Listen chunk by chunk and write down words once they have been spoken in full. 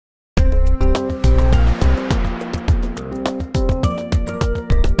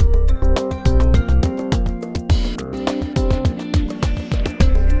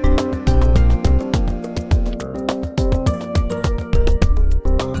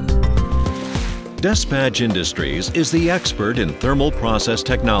Despatch Industries is the expert in thermal process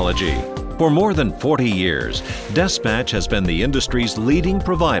technology. For more than 40 years, Despatch has been the industry's leading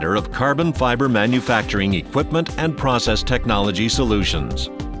provider of carbon fiber manufacturing equipment and process technology solutions.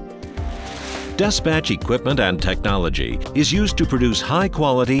 Despatch equipment and technology is used to produce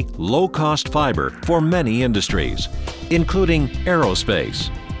high-quality, low-cost fiber for many industries, including aerospace,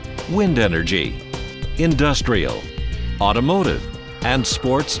 wind energy, industrial, automotive, and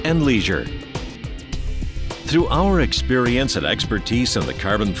sports and leisure. Through our experience and expertise in the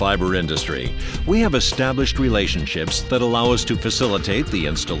carbon fiber industry, we have established relationships that allow us to facilitate the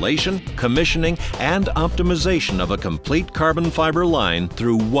installation, commissioning, and optimization of a complete carbon fiber line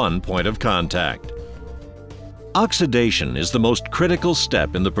through one point of contact. Oxidation is the most critical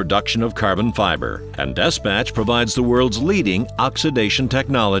step in the production of carbon fiber, and Despatch provides the world's leading oxidation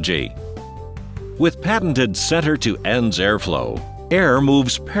technology. With patented center-to-ends airflow, air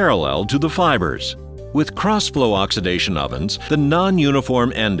moves parallel to the fibers. With cross-flow oxidation ovens, the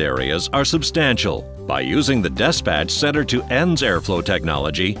non-uniform end areas are substantial. By using the Despatch center-to-ends airflow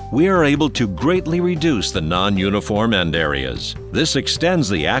technology, we are able to greatly reduce the non-uniform end areas. This extends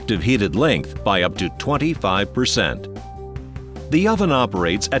the active heated length by up to 25%. The oven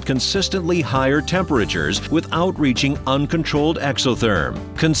operates at consistently higher temperatures without reaching uncontrolled exotherm.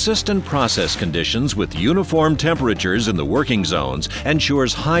 Consistent process conditions with uniform temperatures in the working zones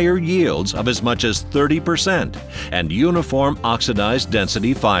ensures higher yields of as much as 30% and uniform oxidized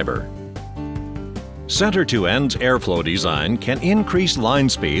density fiber. Center-to-ends airflow design can increase line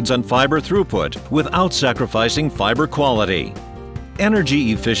speeds and fiber throughput without sacrificing fiber quality.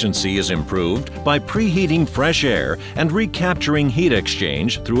 Energy efficiency is improved by preheating fresh air and recapturing heat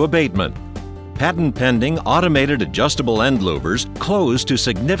exchange through abatement. Patent-pending automated adjustable end louvers close to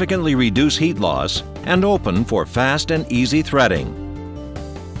significantly reduce heat loss and open for fast and easy threading.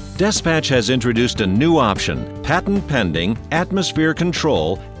 Despatch has introduced a new option, patent-pending atmosphere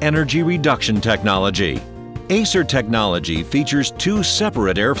control energy reduction technology. ACER technology features two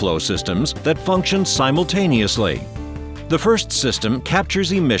separate airflow systems that function simultaneously. The first system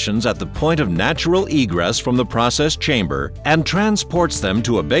captures emissions at the point of natural egress from the process chamber and transports them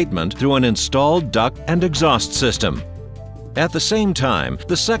to abatement through an installed duct and exhaust system. At the same time,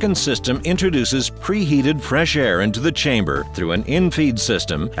 the second system introduces preheated fresh air into the chamber through an in-feed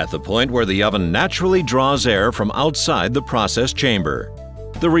system at the point where the oven naturally draws air from outside the process chamber.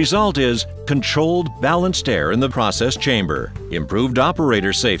 The result is controlled, balanced air in the process chamber, improved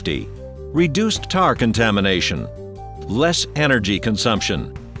operator safety, reduced tar contamination, less energy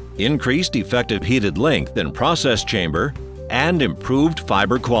consumption, increased effective heated length in process chamber, and improved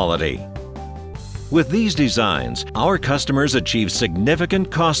fiber quality. With these designs, our customers achieve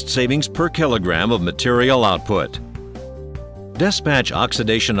significant cost savings per kilogram of material output. Despatch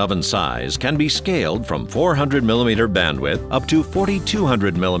oxidation oven size can be scaled from 400 mm bandwidth up to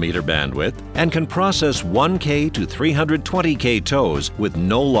 4200 mm bandwidth and can process 1K to 320K tows with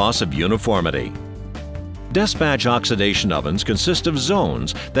no loss of uniformity. Despatch oxidation ovens consist of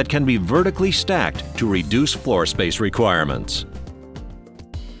zones that can be vertically stacked to reduce floor space requirements.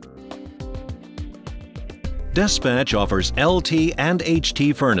 Despatch offers LT and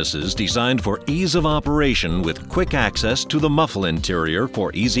HT furnaces designed for ease of operation with quick access to the muffle interior for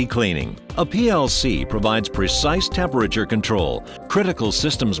easy cleaning. A PLC provides precise temperature control, critical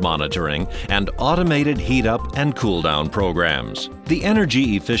systems monitoring, and automated heat up and cool down programs. The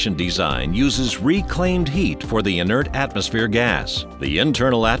energy-efficient design uses reclaimed heat for the inert atmosphere gas. The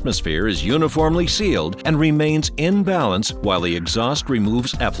internal atmosphere is uniformly sealed and remains in balance while the exhaust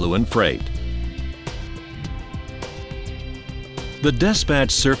removes effluent freight. The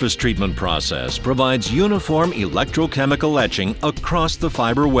Despatch surface treatment process provides uniform electrochemical etching across the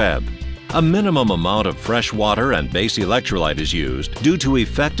fiber web. A minimum amount of fresh water and base electrolyte is used due to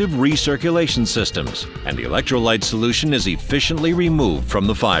effective recirculation systems, and electrolyte solution is efficiently removed from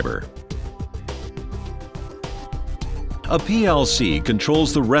the fiber. A PLC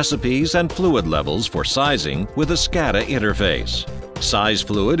controls the recipes and fluid levels for sizing with a SCADA interface. Size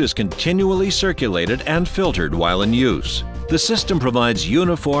fluid is continually circulated and filtered while in use. The system provides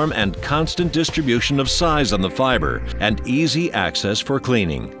uniform and constant distribution of size on the fiber and easy access for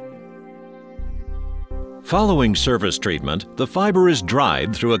cleaning. Following surface treatment, the fiber is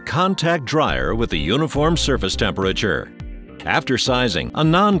dried through a contact dryer with a uniform surface temperature. After sizing, a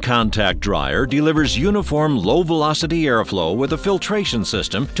non-contact dryer delivers uniform low-velocity airflow with a filtration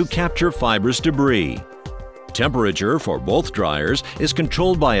system to capture fibrous debris. Temperature for both dryers is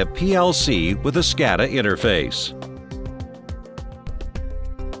controlled by a PLC with a SCADA interface.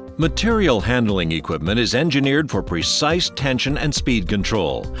 Material handling equipment is engineered for precise tension and speed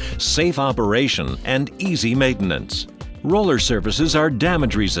control, safe operation, and easy maintenance. Roller surfaces are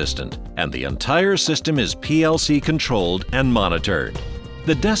damage resistant, and the entire system is PLC controlled and monitored.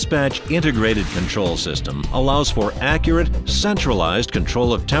 The Despatch Integrated Control System allows for accurate, centralized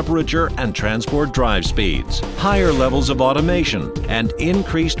control of temperature and transport drive speeds, higher levels of automation, and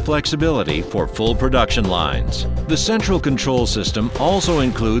increased flexibility for full production lines. The central control system also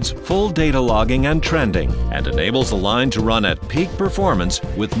includes full data logging and trending and enables the line to run at peak performance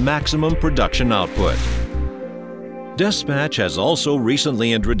with maximum production output. Despatch has also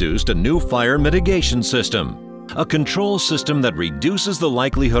recently introduced a new fire mitigation system, a control system that reduces the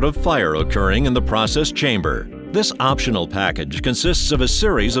likelihood of fire occurring in the process chamber. This optional package consists of a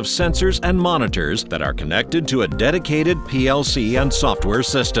series of sensors and monitors that are connected to a dedicated PLC and software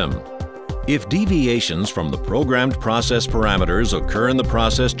system. If deviations from the programmed process parameters occur in the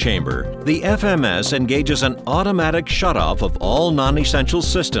process chamber, the FMS engages an automatic shutoff of all non-essential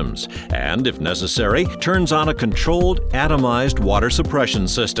systems and, if necessary, turns on a controlled, atomized water suppression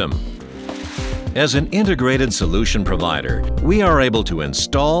system. As an integrated solution provider, we are able to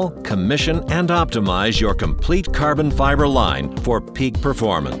install, commission, and optimize your complete carbon fiber line for peak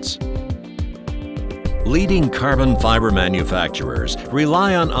performance. Leading carbon fiber manufacturers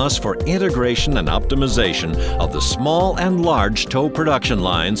rely on us for integration and optimization of the small and large tow production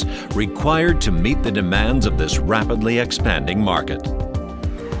lines required to meet the demands of this rapidly expanding market.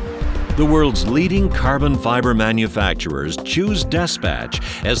 The world's leading carbon fiber manufacturers choose Despatch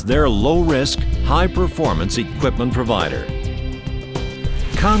as their low-risk, high-performance equipment provider.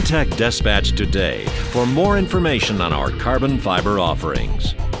 Contact Despatch today for more information on our carbon fiber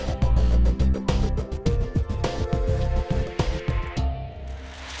offerings.